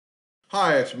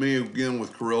Hi, it's me again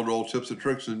with Corel Roll Tips and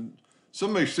Tricks, and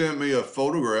somebody sent me a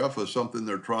photograph of something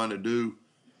they're trying to do.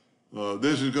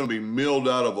 This is going to be milled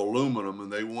out of aluminum,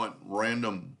 and they want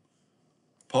random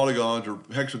polygons or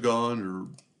hexagons or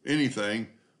anything,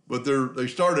 but they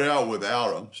started out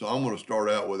without them, so I'm going to start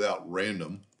out without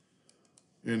random.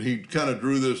 And he kind of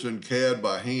drew this in CAD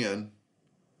by hand,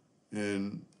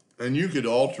 and you could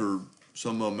alter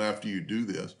some of them after you do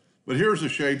this. But here's the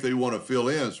shape they want to fill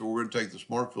in, so we're going to take the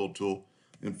Smart Fill tool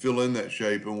and fill in that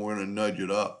shape, and we're going to nudge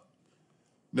it up.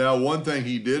 Now, one thing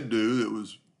he did do that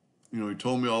was, he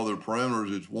told me all their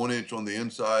parameters. It's 1 inch on the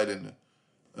inside and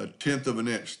 1/10 of an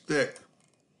inch thick.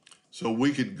 So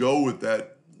we could go with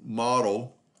that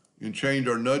model and change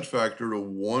our nudge factor to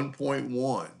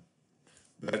 1.1.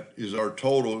 That is our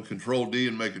total. Control D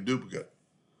and make a duplicate.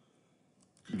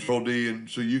 Control D, and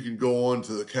so you can go on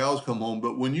to the cows come home.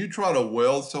 But when you try to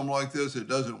weld something like this, it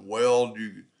doesn't weld.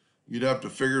 You'd have to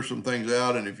figure some things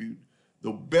out. And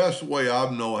the best way I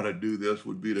know how to do this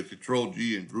would be to Control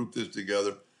G and group this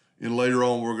together. And later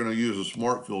on, we're going to use a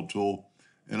Smart Fill tool,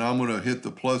 and I'm going to hit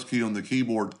the plus key on the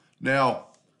keyboard. Now,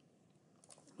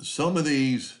 some of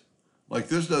these, like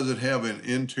this, doesn't have an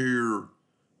interior,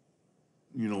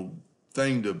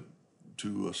 thing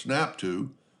to snap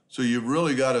to. So you've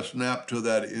really got to snap to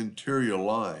that interior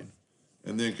line,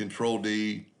 and then Control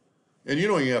D. And you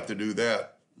don't even have to do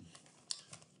that.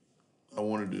 I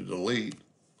wanted to delete.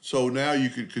 So now you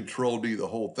could Control D the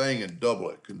whole thing and double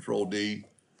it, Control D.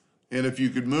 And if you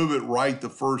could move it right the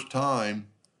first time,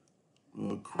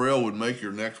 Corel would make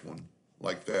your next one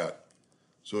like that.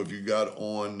 So if you got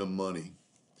on the money.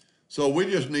 So we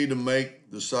just need to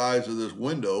make the size of this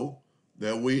window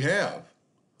that we have.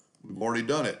 We've already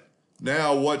done it.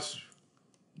 Now what's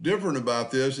different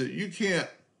about this is you can't,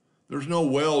 there's no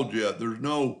weld yet. There's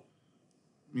no,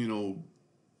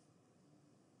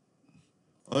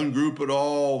 ungroup it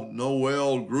all, no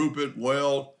weld, group it,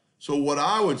 weld. So what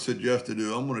I would suggest to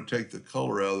do, I'm going to take the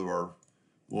color out of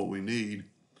what we need,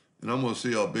 and I'm going to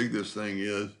see how big this thing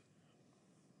is.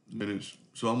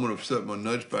 So I'm going to set my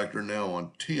nudge factor now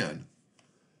on 10.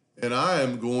 And I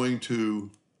am going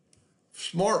to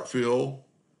Smart Fill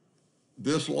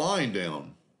this line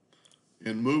down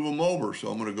and move them over.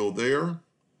 So I'm going to go there,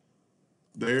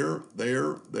 there,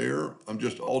 there, there. I'm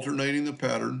just alternating the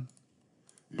pattern.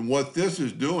 And what this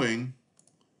is doing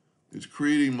is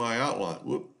creating my outline.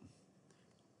 Whoop.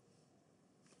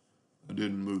 I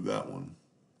didn't move that one.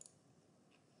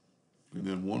 And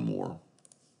then one more.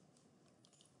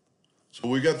 So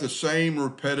we got the same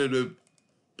repetitive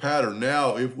pattern.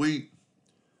 Now, if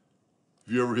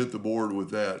you ever hit the board with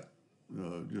that,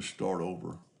 just start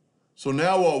over. So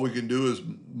now what we can do is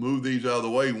move these out of the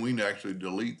way, and we can actually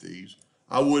delete these.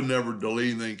 I would never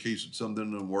delete anything in case something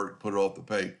didn't work, put it off the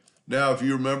page. Now, if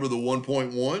you remember the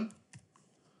 1.1,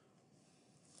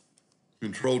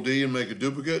 Control D and make a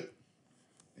duplicate,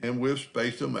 and we've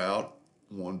spaced them out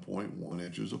 1.1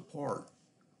 inches apart.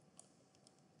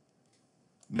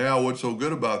 Now, what's so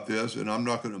good about this, and I'm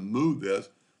not going to move this,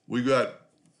 we've got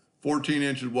 14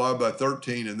 inches wide by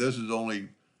 13, and this is only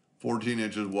 14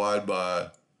 inches wide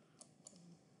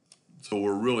so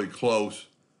we're really close,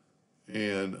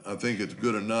 and I think it's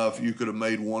good enough. You could have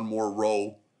made one more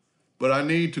row, but I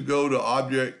need to go to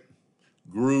Object,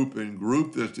 Group, and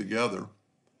group this together,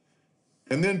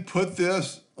 and then put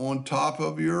this on top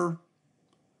of and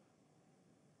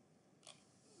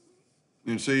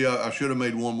see, I should have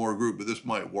made one more group, but this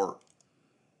might work.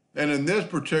 And in this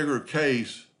particular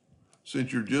case,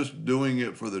 since you're just doing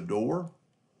it for the door,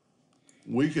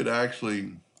 we could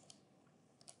actually,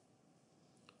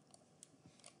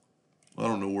 I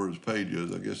don't know where his page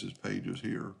is. I guess his page is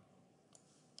here.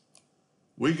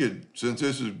 We could, since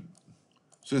this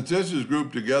is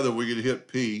grouped together, we could hit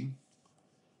P,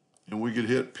 and we could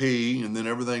hit P, and then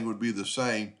everything would be the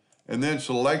same, and then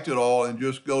select it all and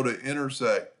just go to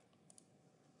intersect.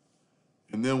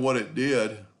 And then what it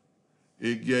did,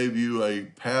 it gave you a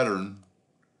pattern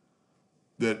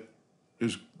that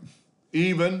is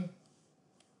even,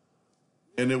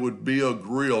 and it would be a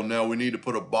grill. Now we need to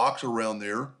put a box around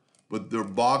there, but the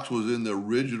box was in the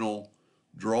original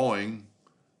drawing.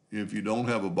 If you don't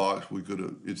have a box,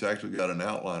 it's actually got an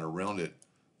outline around it.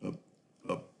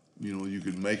 You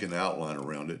could make an outline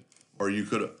around it, or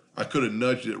I could have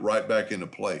nudged it right back into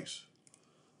place.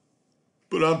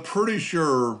 But I'm pretty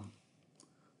sure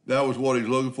that was what he's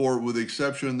looking for, with the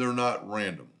exception they're not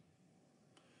random.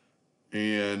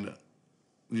 And,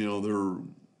 they're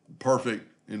perfect.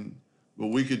 But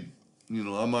we could,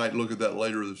 I might look at that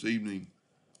later this evening,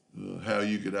 how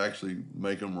you could actually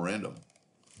make them random.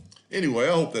 Anyway,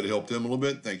 I hope that helped him a little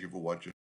bit. Thank you for watching.